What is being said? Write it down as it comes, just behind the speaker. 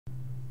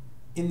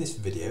In this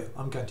video,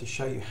 I'm going to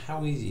show you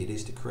how easy it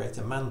is to create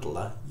a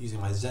mandala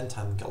using my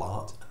Zentangle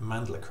Art and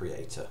Mandala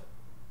Creator.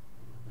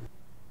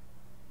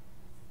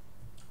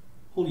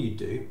 All you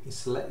do is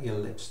select the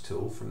ellipse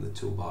tool from the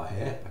toolbar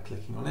here by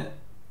clicking on it,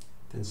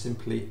 then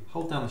simply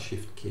hold down the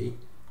shift key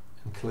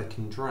and click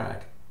and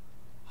drag.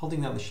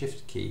 Holding down the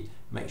shift key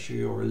makes sure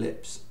your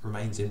ellipse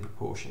remains in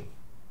proportion.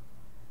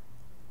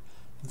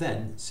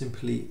 Then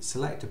simply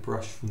select a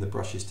brush from the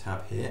brushes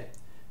tab here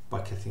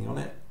by clicking on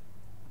it,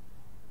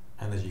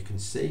 and as you can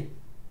see,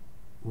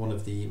 one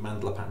of the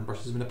mandala pattern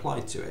brushes has been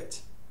applied to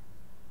it.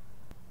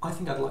 I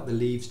think I'd like the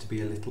leaves to be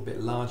a little bit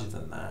larger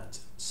than that,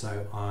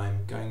 so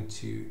I'm going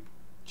to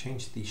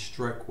change the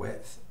stroke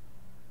width,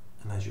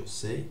 and as you'll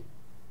see,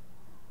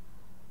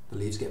 the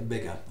leaves get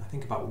bigger. I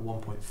think about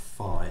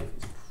 1.5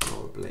 is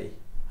probably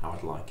how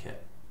I'd like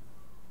it.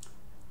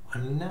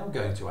 I'm now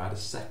going to add a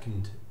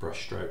second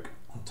brush stroke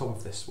on top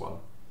of this one,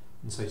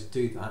 and so to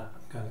do that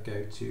I'm going to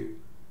go to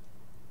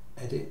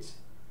Edit,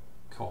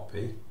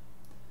 Copy,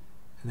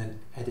 and then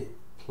Edit,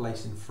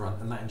 Place in Front,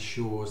 and that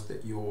ensures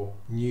that your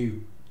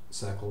new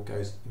circle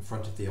goes in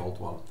front of the old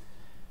one.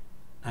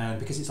 And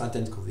because it's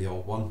identical to the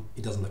old one,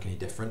 it doesn't look any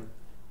different.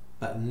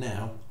 But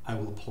now I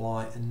will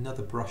apply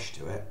another brush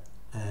to it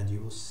and you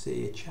will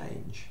see a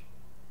change.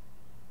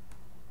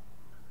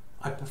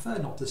 I prefer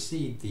not to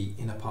see the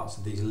inner parts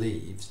of these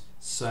leaves,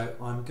 so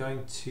I'm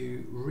going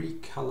to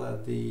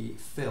recolour the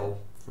fill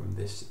from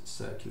this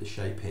circular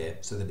shape here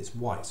so that it's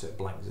white, so it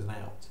blankens it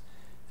out.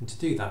 And to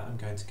do that, I'm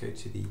going to go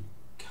to the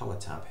Colour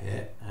tab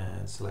here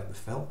and select the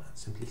fill and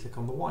simply click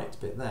on the white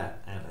bit there,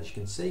 and as you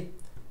can see,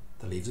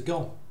 the leaves are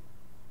gone.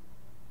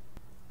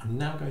 I'm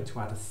now going to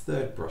add a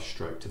third brush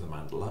stroke to the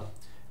mandala,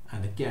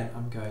 and again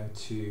I'm going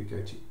to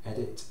go to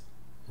Edit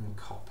and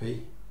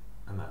Copy,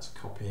 and that's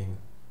copying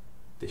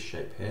this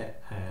shape here,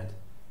 and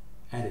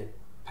Edit,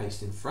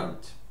 Paste in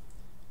Front,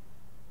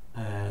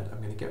 and I'm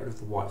going to get rid of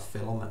the white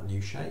fill on that new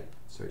shape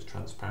so it's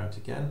transparent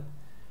again,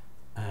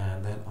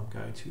 and then I'm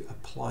going to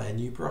apply a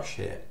new brush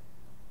here.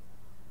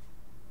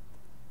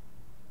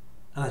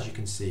 And as you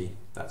can see,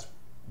 that's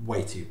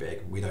way too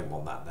big. We don't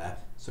want that there.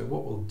 So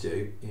what we'll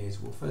do is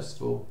we'll first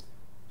of all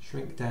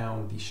shrink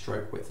down the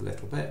stroke width a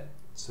little bit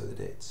so that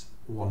it's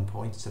 1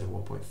 point instead of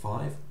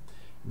 1.5. And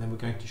then we're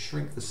going to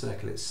shrink the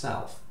circle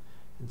itself.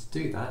 And to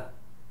do that,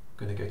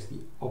 I'm going to go to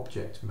the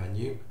Object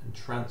menu and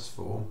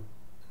Transform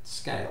and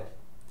Scale.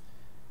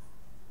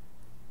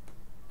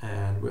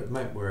 And at the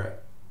moment we're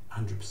at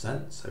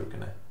 100%, so we're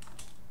going to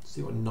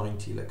see what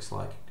 90 looks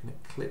like. I'm going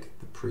to click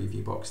the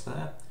preview box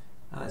there.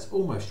 And it's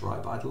almost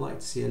right, but I'd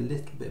like to see a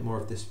little bit more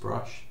of this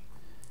brush.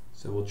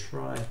 So we'll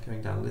try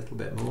going down a little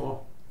bit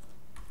more.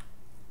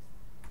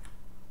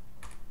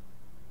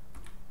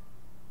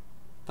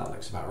 That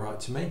looks about right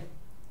to me.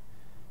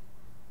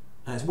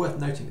 And it's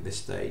worth noting at this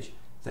stage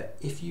that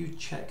if you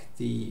check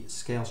the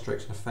Scale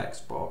Strokes and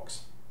Effects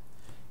box,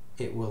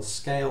 it will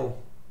scale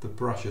the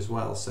brush as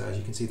well. So as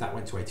you can see, that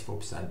went to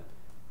 84%.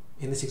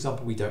 In this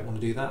example, we don't want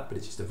to do that, but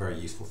it's just a very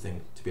useful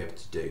thing to be able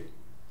to do.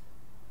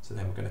 So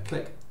then we're going to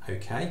click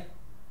OK.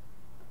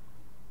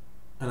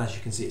 And as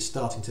you can see, it's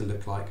starting to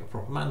look like a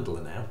proper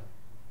mandala now.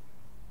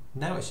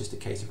 Now it's just a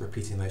case of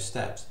repeating those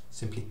steps,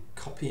 simply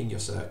copying your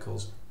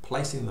circles,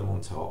 placing them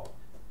on top,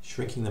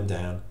 shrinking them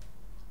down,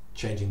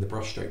 changing the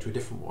brush stroke to a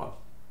different one.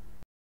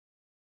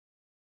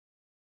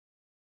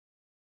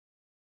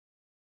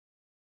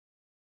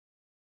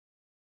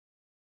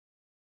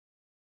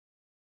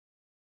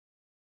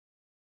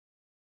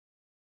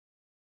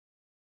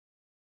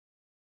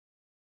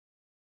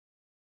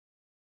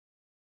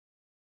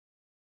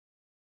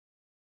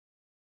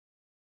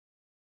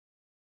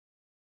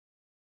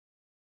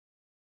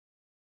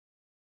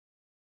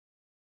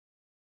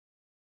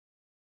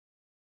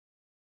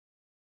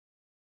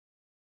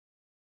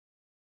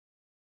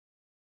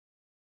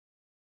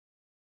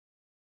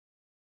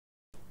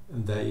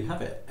 And there you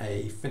have it,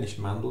 a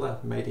finished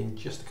mandala made in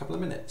just a couple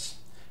of minutes.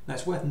 Now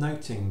it's worth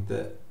noting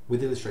that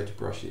with Illustrator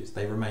brushes,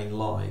 they remain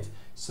live.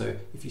 So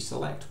if you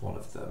select one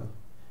of them,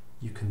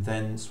 you can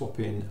then swap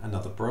in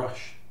another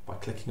brush by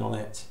clicking on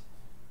it,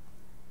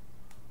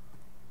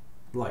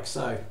 like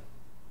so.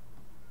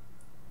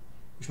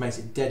 Which makes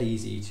it dead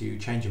easy to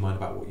change your mind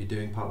about what you're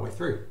doing partway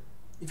through.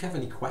 If you have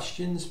any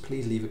questions,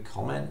 please leave a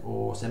comment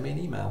or send me an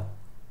email.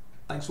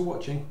 Thanks for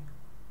watching.